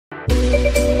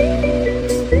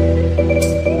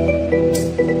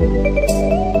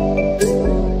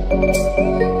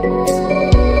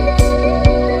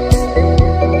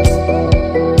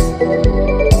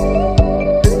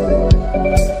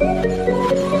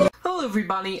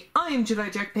everybody, I am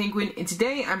Jedi Jack Penguin, and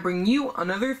today I'm bringing you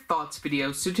another Thoughts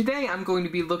video. So today I'm going to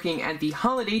be looking at the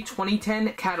Holiday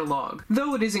 2010 catalog.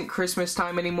 Though it isn't Christmas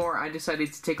time anymore, I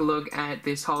decided to take a look at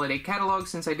this holiday catalog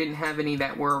since I didn't have any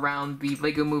that were around the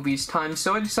LEGO Movies time,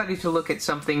 so I decided to look at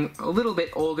something a little bit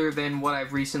older than what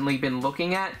I've recently been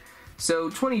looking at. So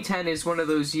 2010 is one of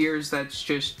those years that's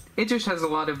just has a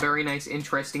lot of very nice,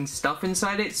 interesting stuff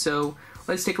inside it, so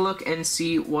let's take a look and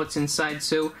see what's inside.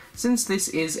 So, since this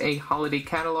is a holiday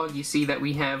catalog, you see that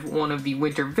we have one of the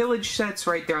Winter Village sets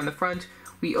right there on the front.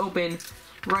 We open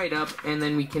right up, and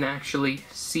then we can actually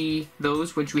see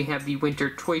those, which we have the Winter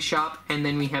Toy Shop, and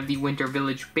then we have the Winter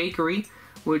Village Bakery,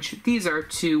 which these are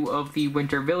two of the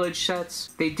Winter Village sets.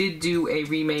 They did do a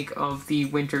remake of the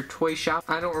Winter Toy Shop.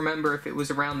 I don't remember if it was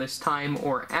around this time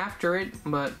or after it,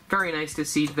 but very nice to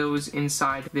see those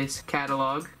inside this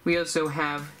catalog. We also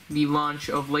have the launch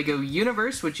of LEGO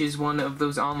Universe, which is one of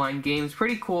those online games.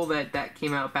 Pretty cool that that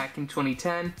came out back in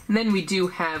 2010. And then we do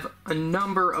have a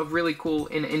number of really cool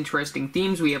and interesting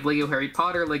themes. We have LEGO Harry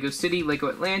Potter, LEGO City, LEGO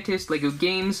Atlantis, LEGO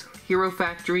Games, Hero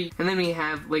Factory, and then we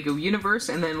have LEGO Universe,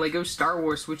 and then LEGO Star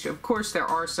Wars, which of course there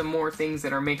are some more things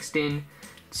that are mixed in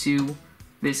to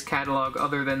this catalog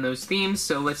other than those themes.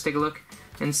 So let's take a look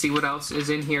and see what else is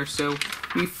in here. So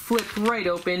we flip right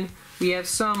open. We have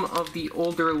some of the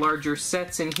older, larger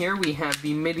sets in here. We have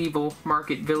the Medieval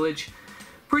Market Village.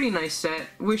 Pretty nice set.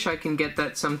 Wish I can get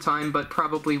that sometime, but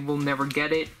probably will never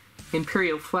get it.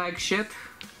 Imperial Flagship.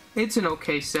 It's an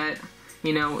okay set.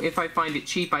 You know, if I find it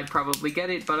cheap, I'd probably get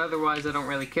it, but otherwise I don't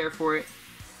really care for it.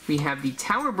 We have the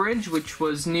Tower Bridge, which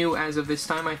was new as of this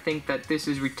time. I think that this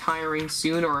is retiring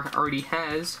soon, or already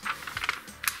has.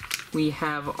 We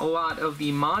have a lot of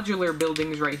the modular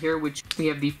buildings right here, which we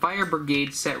have the Fire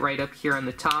Brigade set right up here on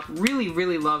the top.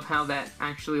 Really love how that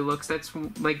actually looks. That's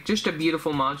like just a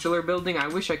beautiful modular building. I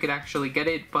wish I could actually get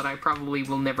it, but I probably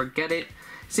will never get it.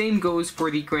 Same goes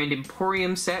for the Grand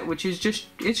Emporium set, which is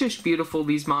it's just beautiful,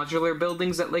 these modular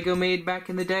buildings that LEGO made back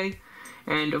in the day.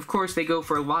 And of course they go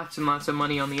for lots and lots of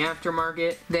money on the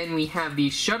aftermarket. Then we have the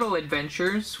Shuttle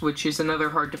Adventures, which is another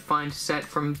hard to find set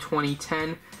from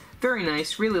 2010. Very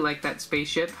nice, really like that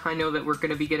spaceship. I know that we're going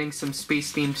to be getting some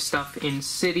space-themed stuff in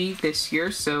City this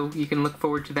year, so you can look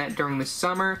forward to that during the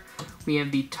summer. We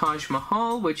have the Taj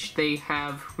Mahal, which they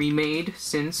have remade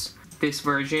since this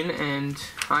version, and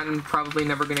I'm probably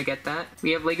never going to get that.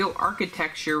 We have LEGO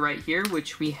Architecture right here,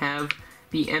 which we have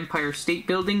the Empire State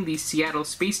Building, the Seattle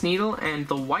Space Needle, and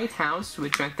the White House,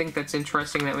 which I think that's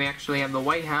interesting that we actually have the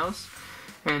White House.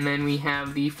 And then we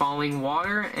have the Falling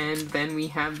Water, and then we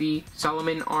have the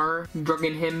Solomon R.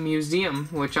 Guggenheim Museum,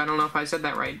 which I don't know if I said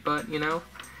that right, but, you know,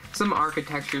 some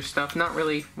architecture stuff, not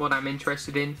really what I'm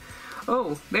interested in.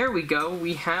 Oh, there we go.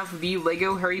 We have the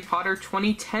LEGO Harry Potter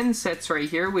 2010 sets right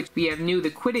here, which we have new the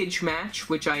Quidditch match,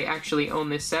 which I actually own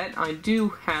this set. I do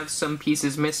have some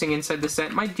pieces missing inside the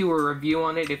set. Might do a review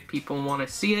on it if people want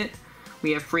to see it.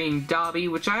 We have Freeing Dobby,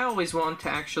 which I always want to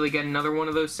actually get another one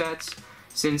of those sets,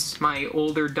 since my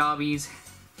older Dobby's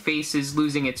face is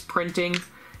losing its printing.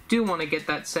 Do want to get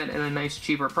that set at a nice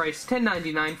cheaper price.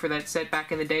 $10.99 for that set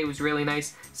back in the day was really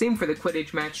nice. Same for the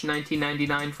Quidditch match,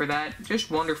 $19.99 for that.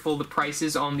 Just wonderful, the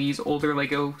prices on these older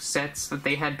LEGO sets that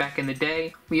they had back in the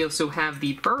day. We also have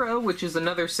the Burrow, which is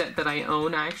another set that I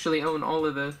own. I actually own all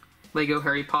of the LEGO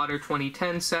Harry Potter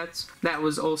 2010 sets. That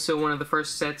was also one of the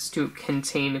first sets to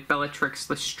contain Bellatrix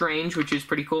Lestrange, which is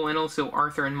pretty cool, and also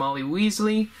Arthur and Molly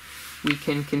Weasley. We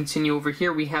can continue over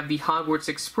here. We have the Hogwarts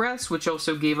Express, which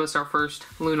also gave us our first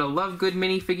Luna Lovegood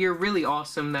minifigure. Really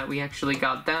awesome that we actually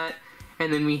got that.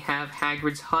 And then we have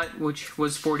Hagrid's Hut, which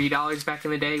was $40 back in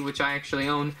the day, which I actually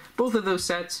own. Both of those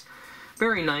sets,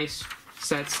 very nice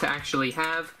sets to actually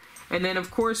have. And then,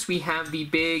 of course, we have the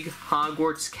big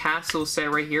Hogwarts Castle set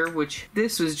right here, which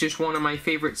this was just one of my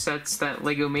favorite sets that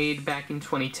LEGO made back in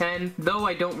 2010. Though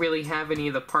I don't really have any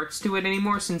of the parts to it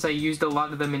anymore since I used a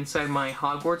lot of them inside my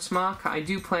Hogwarts mock. I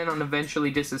do plan on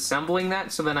eventually disassembling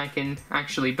that so that I can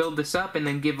actually build this up and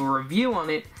then give a review on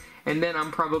it. And then I'm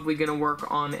probably going to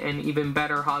work on an even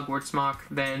better Hogwarts mock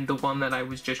than the one that I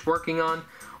was just working on.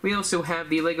 We also have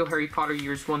the LEGO Harry Potter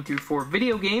Years 1 through 4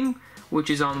 video game, which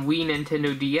is on Wii,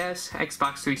 Nintendo DS,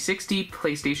 Xbox 360,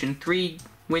 PlayStation 3,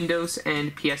 Windows,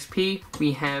 and PSP.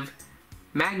 We have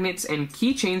magnets and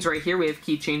keychains right here. We have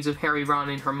keychains of Harry, Ron,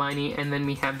 and Hermione, and then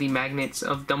we have the magnets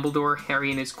of Dumbledore,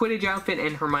 Harry in his Quidditch outfit,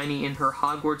 and Hermione in her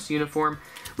Hogwarts uniform.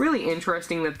 Really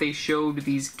interesting that they showed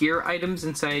these gear items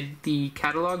inside the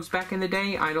catalogs back in the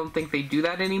day. I don't think they do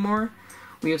that anymore.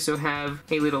 We also have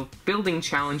a little building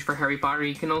challenge for Harry Potter.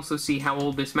 You can also see how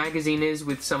old this magazine is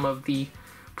with some of the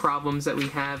problems that we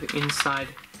have inside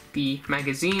the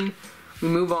magazine. We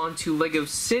move on to Lego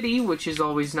City, which is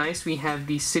always nice. We have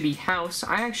the City House.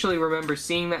 I actually remember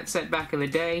seeing that set back in the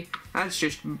day. That's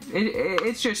just,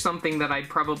 it's just something that I'd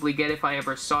probably get if I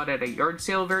ever saw it at a yard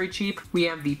sale very cheap. We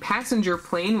have the Passenger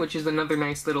Plane, which is another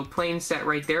nice little plane set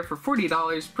right there for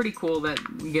 $40. Pretty cool that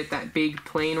we get that big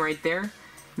plane right there.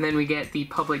 And then we get the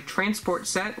Public Transport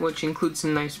set, which includes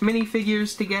some nice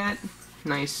minifigures to get.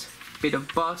 Nice bit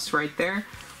of bus right there.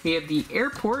 We have the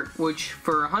airport, which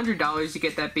for $100 you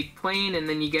get that big plane, and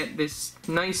then you get this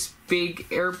nice big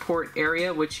airport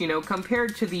area, which, you know,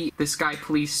 compared to the Sky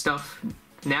Police stuff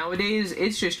nowadays,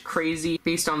 it's just crazy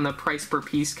based on the price per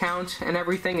piece count and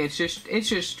everything. It's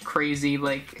just crazy.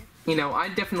 Like, you know,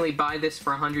 I'd definitely buy this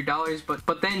for $100,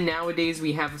 but then nowadays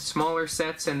we have smaller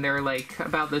sets and they're like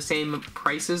about the same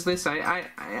price as this.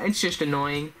 It's just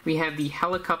annoying. We have the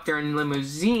helicopter and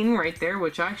limousine right there,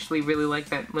 which I actually really like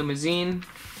that limousine.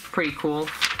 Pretty cool.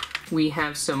 We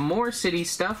have some more city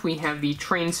stuff. We have the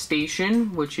train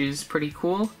station, which is pretty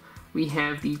cool. We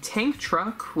have the tank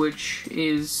truck, which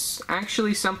is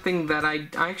actually something that I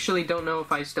actually don't know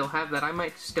if I still have that. I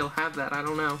might still have that, I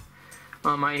don't know.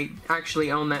 I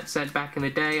actually owned that set back in the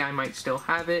day. I might still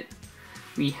have it.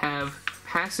 We have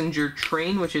passenger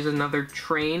train, which is another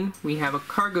train. We have a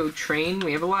cargo train.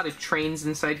 We have a lot of trains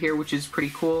inside here, which is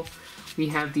pretty cool. We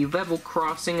have the level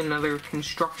crossing, another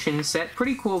construction set.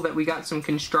 Pretty cool that we got some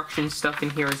construction stuff in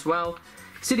here as well.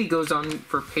 City goes on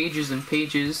for pages and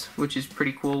pages, which is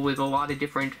pretty cool with a lot of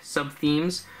different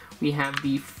sub-themes. We have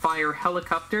the fire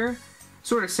helicopter,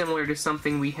 sort of similar to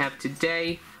something we have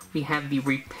today. We have the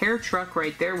repair truck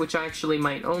right there, which I actually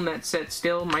might own that set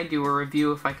still. Might do a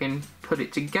review if I can put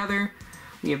it together.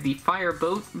 We have the fire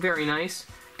boat, very nice.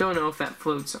 Don't know if that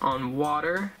floats on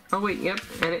water. Oh wait, yep,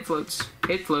 and it floats.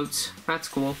 It floats. That's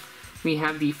cool. We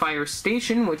have the fire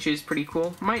station, which is pretty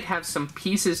cool. Might have some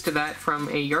pieces to that from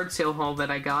a yard sale haul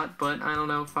that I got, but I don't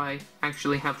know if I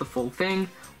actually have the full thing.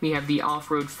 We have the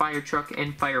off-road fire truck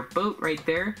and fire boat right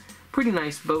there. Pretty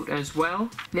nice boat as well.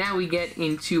 Now we get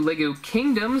into Lego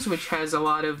Kingdoms, which has a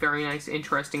lot of very nice,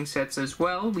 interesting sets as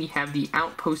well. We have the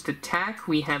Outpost Attack,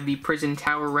 we have the Prison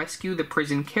Tower Rescue, the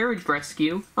Prison Carriage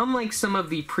Rescue. Unlike some of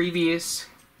the previous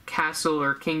Castle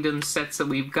or Kingdom sets that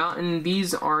we've gotten,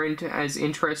 these aren't as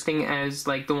interesting as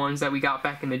like the ones that we got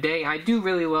back in the day. I do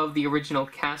really love the original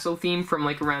Castle theme from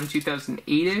like around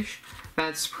 2008-ish.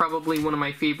 That's probably one of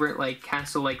my favorite like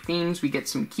castle-like themes. We get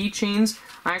some keychains.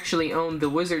 I actually own the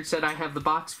Wizard set. I have the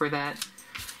box for that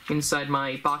inside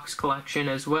my box collection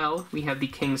as well. We have the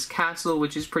King's Castle,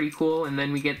 which is pretty cool, and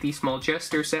then we get the Small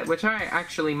Jester set, which I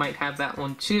actually might have that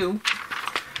one too.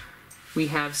 We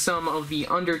have some of the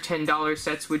under $10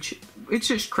 sets, which it's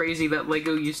just crazy that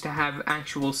LEGO used to have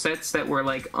actual sets that were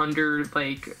like under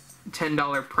like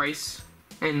 $10 price.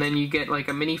 And then you get like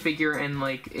a minifigure, and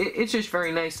like it's just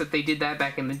very nice that they did that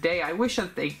back in the day. I wish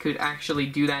that they could actually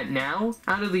do that now.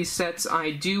 Out of these sets,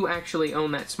 I do actually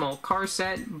own that small car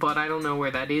set, but I don't know where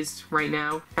that is right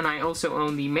now. And I also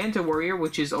own the Manta Warrior,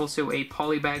 which is also a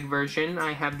polybag version.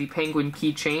 I have the Penguin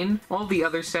keychain. All the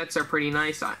other sets are pretty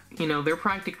nice. You know, they're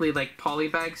practically like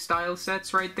polybag style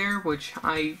sets right there, which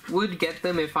I would get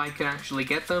them if I could actually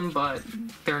get them, but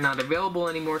they're not available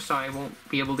anymore, so I won't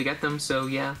be able to get them, so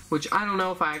yeah. Which I don't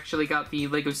know if I actually got the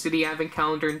Lego City Advent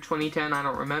Calendar in 2010, I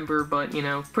don't remember, but you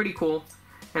know, pretty cool.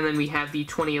 And then we have the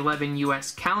 2011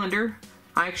 US calendar.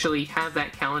 I actually have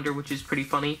that calendar, which is pretty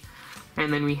funny.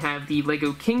 And then we have the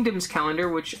Lego Kingdoms calendar,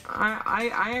 which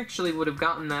I actually would have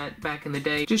gotten that back in the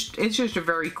day. It's just a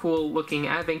very cool looking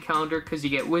advent calendar because you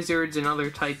get wizards and other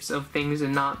types of things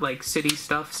and not like city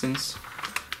stuff, since,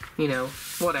 you know,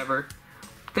 whatever.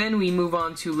 Then we move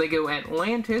on to Lego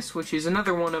Atlantis, which is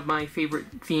another one of my favorite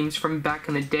themes from back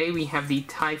in the day. We have the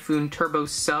Typhoon Turbo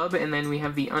Sub, and then we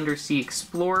have the Undersea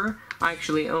Explorer. I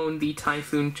actually own the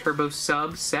Typhoon Turbo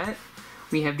Sub set.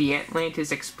 We have the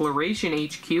Atlantis Exploration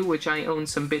HQ, which I own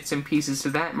some bits and pieces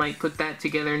of that. Might put that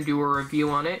together and do a review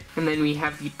on it. And then we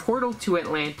have the Portal to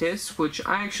Atlantis, which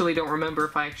I actually don't remember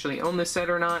if I actually own this set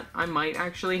or not. I might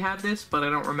actually have this, but I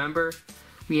don't remember.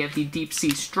 We have the Deep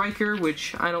Sea Striker,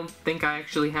 which I don't think I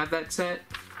actually have that set.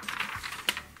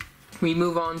 We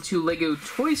move on to Lego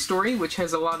Toy Story, which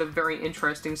has a lot of very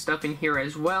interesting stuff in here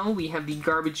as well. We have the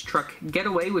Garbage Truck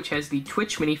Getaway, which has the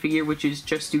Twitch minifigure, which is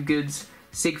Just Do Good's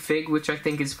Sig Fig, which I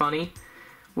think is funny,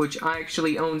 which I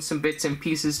actually own some bits and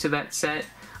pieces to that set.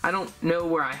 I don't know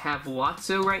where I have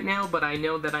Lotso right now, but I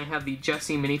know that I have the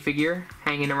Jesse minifigure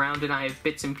hanging around, and I have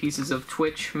bits and pieces of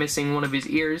Twitch missing one of his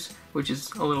ears, which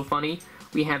is a little funny.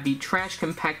 We have the Trash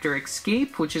Compactor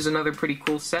Escape, which is another pretty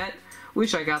cool set.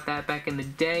 Wish I got that back in the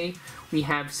day. We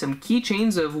have some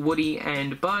keychains of Woody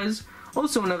and Buzz.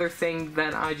 Also, another thing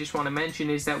that I just want to mention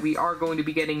is that we are going to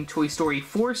be getting Toy Story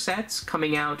 4 sets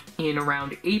coming out in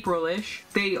around April-ish.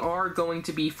 They are going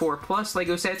to be 4+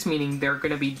 LEGO sets, meaning they're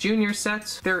going to be junior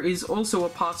sets. There is also a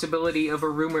possibility of a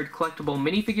rumored collectible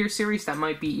minifigure series that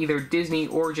might be either Disney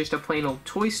or just a plain old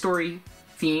Toy Story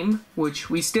theme, which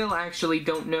we still actually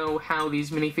don't know how these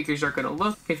minifigures are going to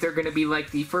look. If they're going to be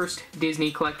like the first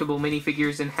Disney collectible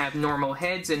minifigures and have normal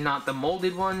heads and not the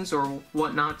molded ones, or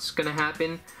whatnot's going to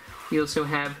happen. We also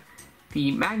have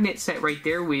the magnet set right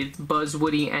there with Buzz,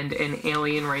 Woody, and an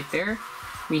alien right there.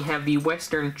 We have the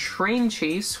Western Train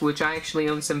Chase, which I actually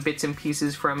own some bits and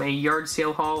pieces from a yard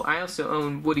sale haul. I also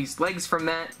own Woody's legs from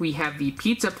that. We have the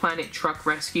Pizza Planet Truck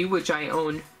Rescue, which I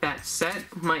own that set.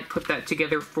 Might put that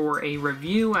together for a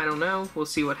review, I don't know. We'll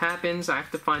see what happens. I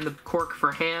have to find the cork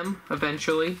for ham,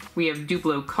 eventually. We have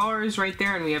Duplo Cars right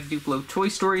there, and we have Duplo Toy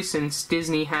Story, since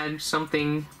Disney had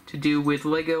something to do with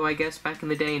Lego, I guess, back in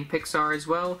the day, and Pixar as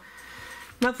well.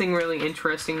 Nothing really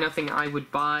interesting, nothing I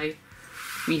would buy.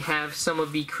 We have some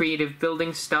of the creative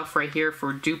building stuff right here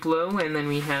for Duplo, and then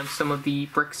we have some of the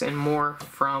bricks and more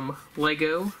from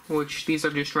Lego, which these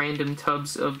are just random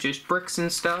tubs of just bricks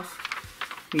and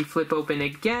stuff. We flip open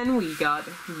again, we got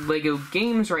Lego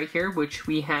games right here, which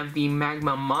we have the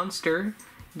Magma Monster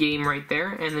game right there,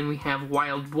 and then we have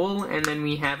Wild Wool, and then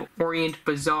we have Orient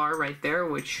Bazaar right there,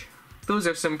 which those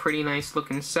are some pretty nice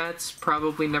looking sets.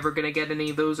 Probably never gonna get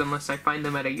any of those unless I find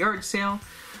them at a yard sale.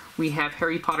 We have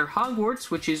Harry Potter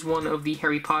Hogwarts, which is one of the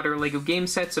Harry Potter LEGO game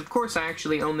sets. Of course, I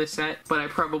actually own this set, but I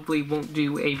probably won't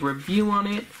do a review on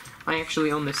it. I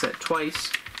actually own this set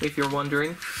twice, if you're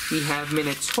wondering. We have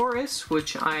Minotaurus,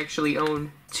 which I actually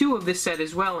own 2 of this set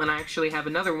as well, and I actually have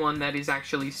another one that is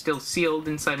actually still sealed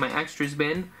inside my extras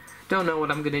bin. Don't know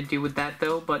what I'm going to do with that,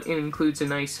 though, but it includes a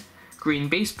nice green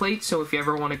base plate, so if you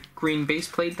ever want a green base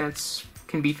plate, that's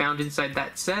can be found inside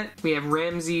that set. We have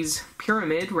Ramses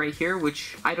Pyramid right here,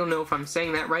 which I don't know if I'm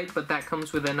saying that right, but that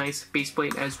comes with a nice base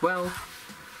plate as well.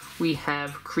 We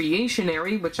have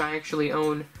Creationary, which I actually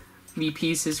own the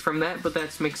pieces from that, but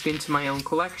that's mixed into my own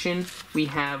collection. We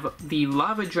have the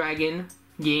Lava Dragon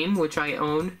game, which I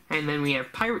own, and then we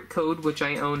have Pirate Code, which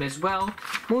I own as well.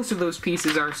 Most of those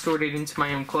pieces are sorted into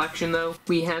my own collection, though.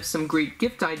 We have some great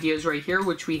gift ideas right here,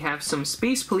 which we have some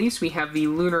Space Police. We have the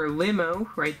Lunar Limo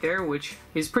right there, which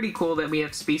is pretty cool that we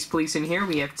have Space Police in here.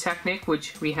 We have Technic,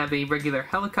 which we have a regular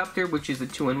helicopter, which is a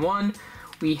 2-in-1.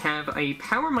 We have a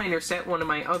Power Miner set, one of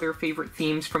my other favorite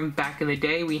themes from back in the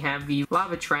day. We have the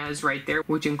Lavatraz right there,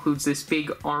 which includes this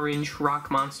big orange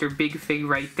rock monster, Big Fig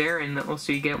right there, and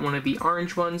also you get one of the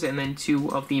orange ones, and then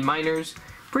 2 of the miners.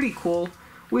 Pretty cool.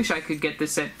 Wish I could get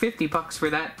this set. 50 bucks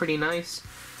for that, pretty nice.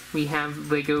 We have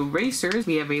Lego Racers,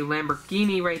 we have a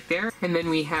Lamborghini right there, and then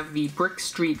we have the Brick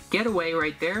Street Getaway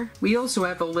right there. We also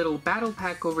have a little battle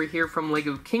pack over here from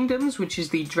Lego Kingdoms, which is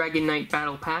the Dragon Knight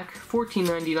Battle Pack.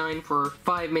 $14.99 for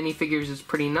 5 minifigures is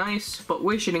pretty nice, but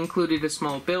wish it included a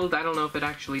small build. I don't know if it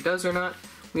actually does or not.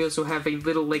 We also have a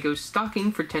little Lego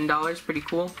stocking for $10, pretty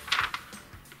cool.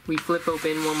 We flip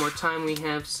open one more time, we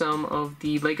have some of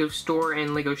the Lego Store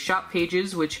and Lego Shop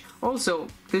pages, which also,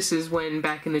 this is when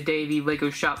back in the day the Lego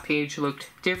Shop page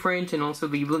looked different, and also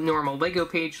the normal Lego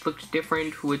page looked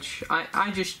different, which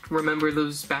I just remember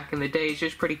those back in the day. It's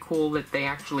just pretty cool that they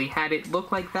actually had it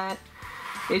look like that.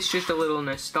 It's just a little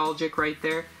nostalgic right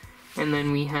there. And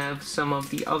then we have some of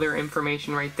the other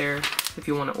information right there if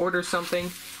you want to order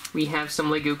something. We have some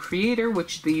Lego Creator,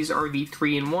 which these are the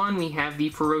 3-in-1. We have the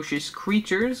Ferocious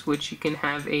Creatures, which you can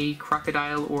have a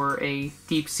crocodile or a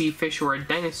deep sea fish or a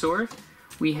dinosaur.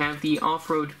 We have the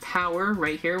Off-Road Power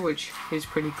right here, which is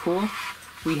pretty cool.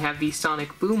 We have the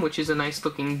Sonic Boom, which is a nice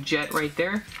looking jet right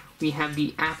there. We have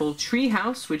the Apple Tree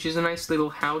House, which is a nice little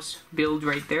house build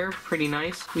right there, pretty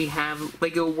nice. We have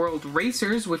Lego World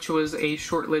Racers, which was a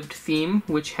short-lived theme,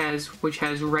 which has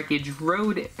Wreckage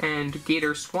Road and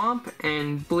Gator Swamp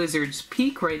and Blizzard's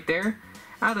Peak right there.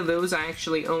 Out of those, I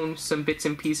actually own some bits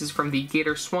and pieces from the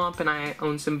Gator Swamp, and I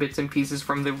own some bits and pieces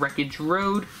from the Wreckage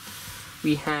Road.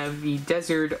 We have the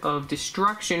Desert of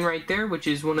Destruction right there, which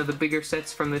is one of the bigger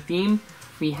sets from the theme.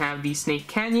 We have the Snake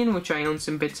Canyon, which I own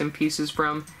some bits and pieces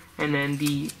from. And then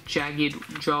the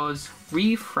Jagged Jaws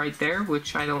Reef right there,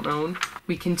 which I don't own.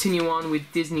 We continue on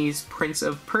with Disney's Prince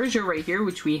of Persia right here,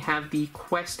 which we have the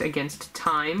Quest Against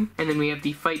Time, and then we have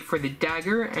the Fight for the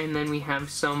Dagger, and then we have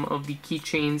some of the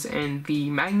keychains and the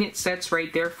magnet sets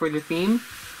right there for the theme.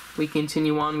 We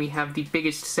continue on, we have the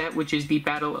biggest set, which is the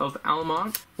Battle of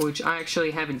Almont, which I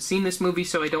actually haven't seen this movie,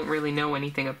 so I don't really know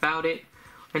anything about it.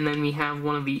 And then we have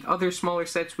one of the other smaller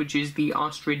sets, which is the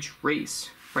Ostrich Race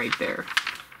right there.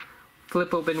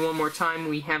 flip open one more time,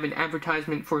 we have an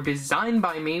advertisement for Design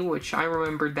by Me, which I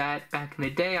remember that back in the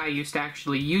day. I used to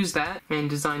actually use that and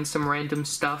design some random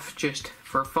stuff just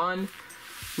for fun.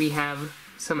 We have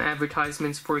some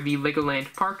advertisements for the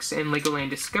Legoland Parks and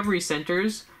Legoland Discovery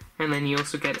Centers, and then you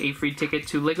also get a free ticket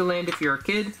to Legoland if you're a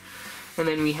kid. And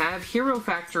then we have Hero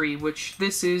Factory, which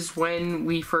this is when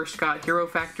we first got Hero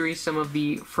Factory, some of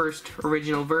the first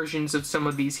original versions of some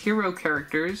of these hero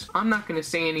characters. I'm not going to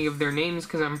say any of their names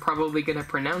because I'm probably going to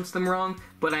pronounce them wrong,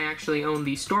 but I actually own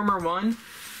the Stormer one,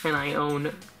 and I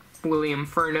own William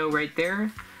Furno right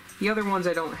there. The other ones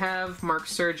I don't have. Mark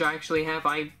Surge I actually have.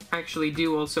 I actually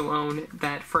do also own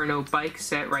that Furno bike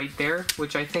set right there,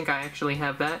 which I think I actually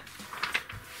have that.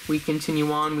 We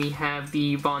continue on, we have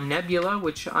the Von Nebula,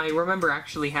 which I remember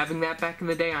actually having that back in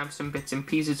the day. I have some bits and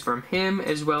pieces from him,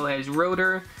 as well as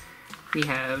Rotor. We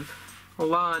have a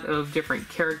lot of different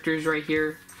characters right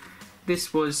here.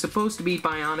 This was supposed to be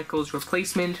Bionicle's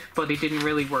replacement, but it didn't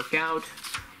really work out,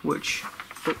 which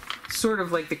sort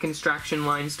of like the construction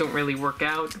lines don't really work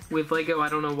out with Lego. I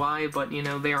don't know why, but you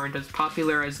know, they aren't as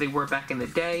popular as they were back in the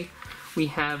day. We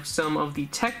have some of the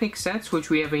Technic sets, which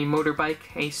we have a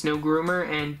motorbike, a snow groomer,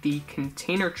 and the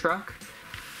container truck.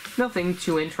 Nothing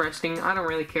too interesting. I don't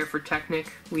really care for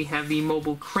Technic. We have the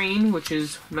mobile crane, which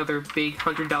is another big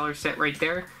 $100 set right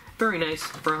there. Very nice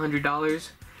for $100.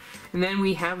 And then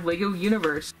we have Lego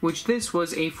Universe, which this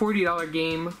was a $40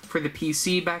 game for the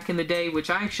PC back in the day, which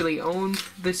I actually owned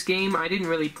this game. I didn't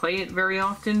really play it very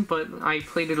often, but I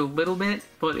played it a little bit.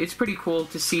 But it's pretty cool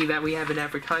to see that we have an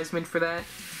advertisement for that.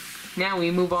 Now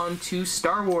we move on to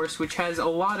Star Wars, which has a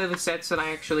lot of the sets that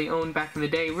I actually owned back in the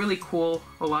day. Really cool,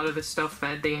 a lot of the stuff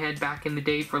that they had back in the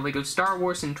day for Lego Star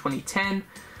Wars in 2010.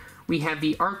 We have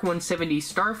the ARC 170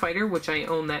 Starfighter, which I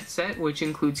own that set, which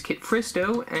includes Kit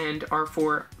Fristo and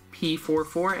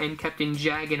R4P44 and Captain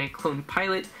Jag and a clone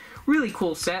pilot. Really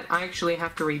cool set. I actually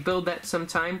have to rebuild that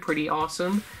sometime. Pretty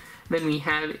awesome. Then we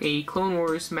have a Clone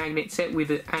Wars magnet set with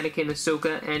Anakin,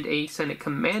 Ahsoka, and a Senate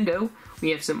Commando.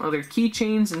 We have some other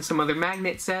keychains and some other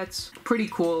magnet sets. Pretty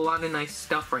cool, a lot of nice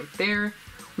stuff right there.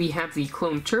 We have the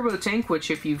Clone Turbo Tank,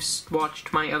 which if you've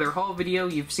watched my other haul video,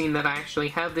 you've seen that I actually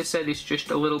have this set. It's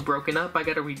just a little broken up. I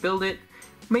gotta rebuild it.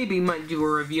 Maybe might do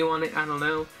a review on it, I don't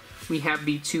know. We have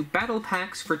the two battle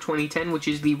packs for 2010, which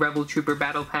is the Rebel Trooper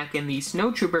Battle Pack and the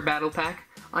Snow Trooper Battle Pack.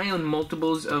 I own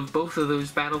multiples of both of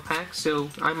those battle packs, so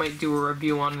I might do a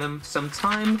review on them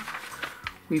sometime.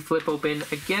 We flip open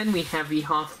again, we have the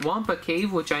Hoth Wampa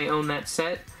Cave, which I own that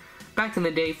set. Back in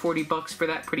the day, 40 bucks for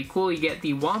that, pretty cool. You get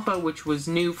the Wampa, which was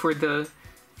new for the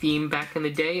theme back in the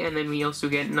day, and then we also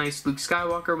get nice Luke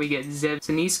Skywalker, we get Zev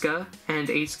Zeniska, and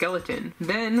a skeleton.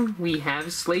 Then we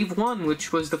have Slave 1,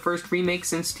 which was the first remake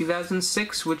since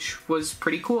 2006, which was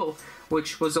pretty cool.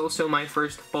 Which was also my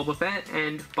first Boba Fett,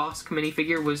 and Bosk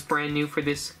minifigure was brand new for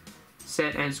this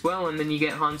set as well, and then you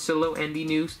get Han Solo and the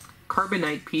new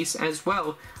Carbonite piece as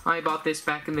well. I bought this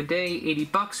back in the day, 80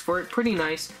 bucks for it, pretty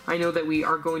nice. I know that we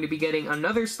are going to be getting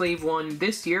another Slave 1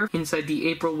 this year, inside the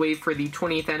April wave for the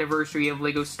 20th anniversary of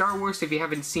LEGO Star Wars. If you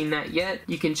haven't seen that yet,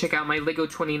 you can check out my LEGO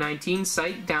 2019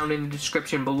 site down in the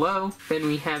description below. Then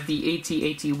we have the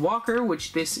AT-AT Walker,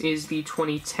 which this is the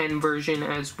 2010 version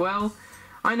as well.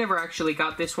 I never actually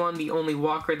got this one. The only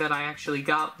walker that I actually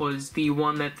got was the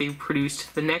one that they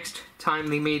produced the next time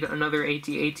they made another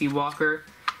AT-AT walker,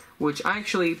 which I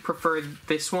actually prefer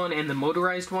this one and the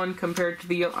motorized one compared to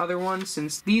the other one,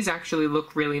 since these actually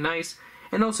look really nice.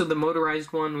 And also the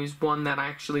motorized one was one that I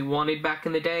actually wanted back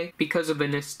in the day because of the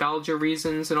nostalgia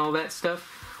reasons and all that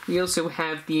stuff. We also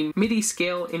have the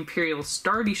midi-scale Imperial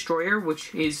Star Destroyer,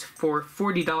 which is for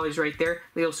 $40 right there.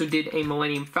 They also did a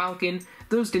Millennium Falcon.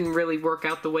 Those didn't really work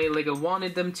out the way LEGO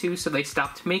wanted them to, so they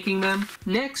stopped making them.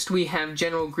 Next, we have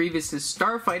General Grievous's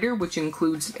Starfighter, which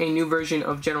includes a new version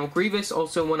of General Grievous,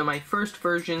 also one of my first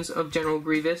versions of General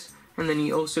Grievous. And then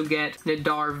you also get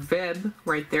Nadar Veb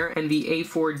right there, and the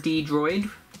A4D droid,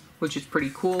 which is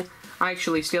pretty cool. I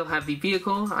actually still have the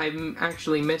vehicle. I'm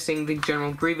actually missing the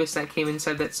General Grievous that came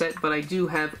inside that set, but I do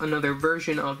have another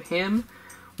version of him.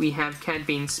 We have Cad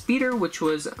Bane Speeder, which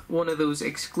was one of those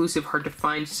exclusive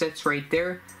hard-to-find sets right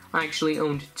there. I actually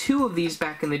owned two of these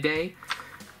back in the day.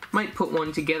 Might put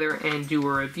one together and do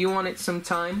a review on it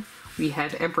sometime. We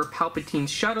have Emperor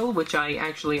Palpatine's shuttle, which I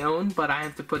actually own, but I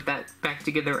have to put that back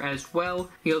together as well.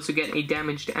 You also get a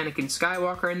damaged Anakin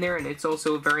Skywalker in there, and it's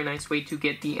also a very nice way to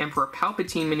get the Emperor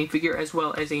Palpatine minifigure as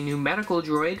well as a new medical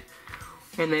droid.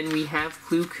 And then we have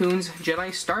Plo Koon's Jedi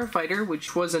Starfighter,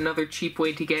 which was another cheap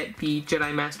way to get the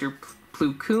Jedi Master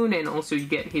Plo Koon, and also you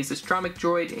get his astromech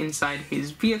droid inside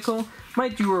his vehicle.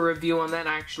 Might do a review on that.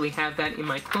 I actually have that in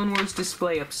my Clone Wars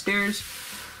display upstairs.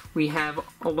 We have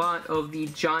a lot of the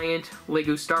giant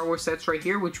LEGO Star Wars sets right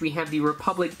here, which we have the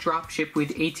Republic dropship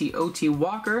with AT-OT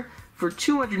Walker for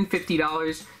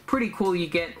 $250. Pretty cool. You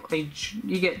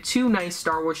get two nice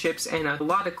Star Wars ships and a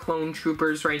lot of clone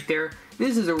troopers right there.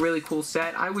 This is a really cool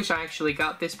set. I wish I actually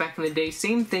got this back in the day.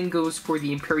 Same thing goes for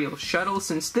the Imperial Shuttle,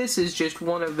 since this is just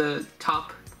one of the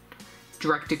top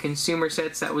direct-to-consumer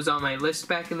sets that was on my list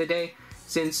back in the day,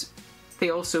 since they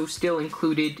also still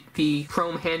included the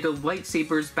chrome-handled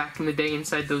lightsabers back in the day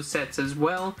inside those sets as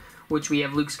well, which we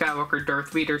have Luke Skywalker,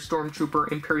 Darth Vader,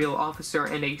 Stormtrooper, Imperial Officer,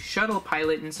 and a shuttle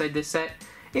pilot inside this set.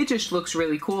 It just looks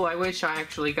really cool. I wish I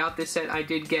actually got this set. I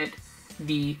did get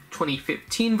the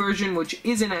 2015 version, which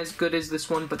isn't as good as this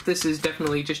one, but this is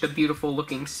definitely just a beautiful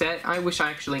looking set. I wish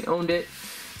I actually owned it.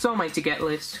 It's on my to-get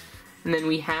list. And then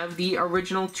we have the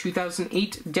original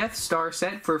 2008 Death Star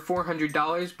set for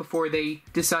 $400 before they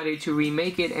decided to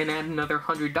remake it and add another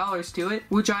 $100 to it,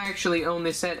 which I actually own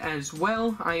this set as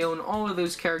well. I own all of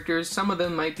those characters. Some of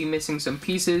them might be missing some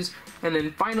pieces. And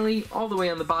then finally, all the way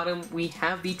on the bottom, we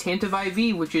have the Tantive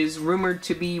IV, which is rumored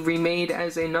to be remade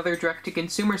as another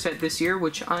direct-to-consumer set this year,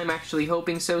 which I'm actually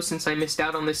hoping so, since I missed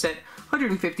out on the set.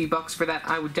 $150 for that.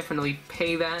 I would definitely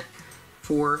pay that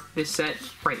for this set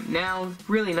right now.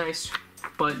 Really nice,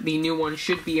 but the new one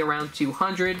should be around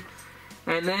 $200.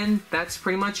 And then that's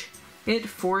pretty much it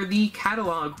for the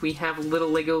catalog. We have a little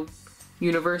LEGO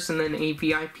universe and then a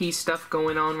VIP stuff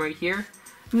going on right here.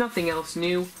 Nothing else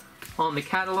new on the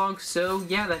catalog, so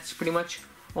yeah, that's pretty much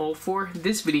all for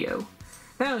this video.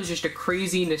 That was just a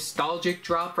crazy nostalgic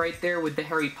drop right there with the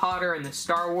Harry Potter and the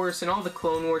Star Wars and all the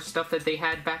Clone Wars stuff that they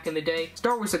had back in the day.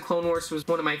 Star Wars: The Clone Wars was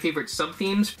one of my favorite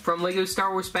sub-themes from LEGO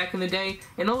Star Wars back in the day,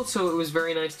 and also it was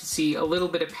very nice to see a little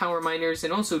bit of Power Miners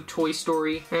and also Toy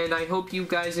Story, and I hope you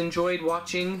guys enjoyed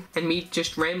watching and me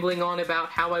just rambling on about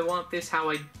how I want this,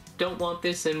 how I don't want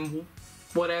this, and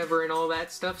whatever and all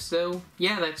that stuff. So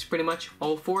yeah, that's pretty much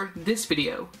all for this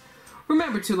video.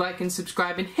 Remember to like and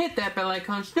subscribe and hit that bell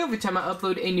icon to know every time I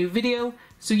upload a new video.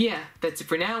 So yeah, that's it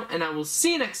for now, and I will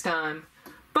see you next time.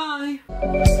 Bye!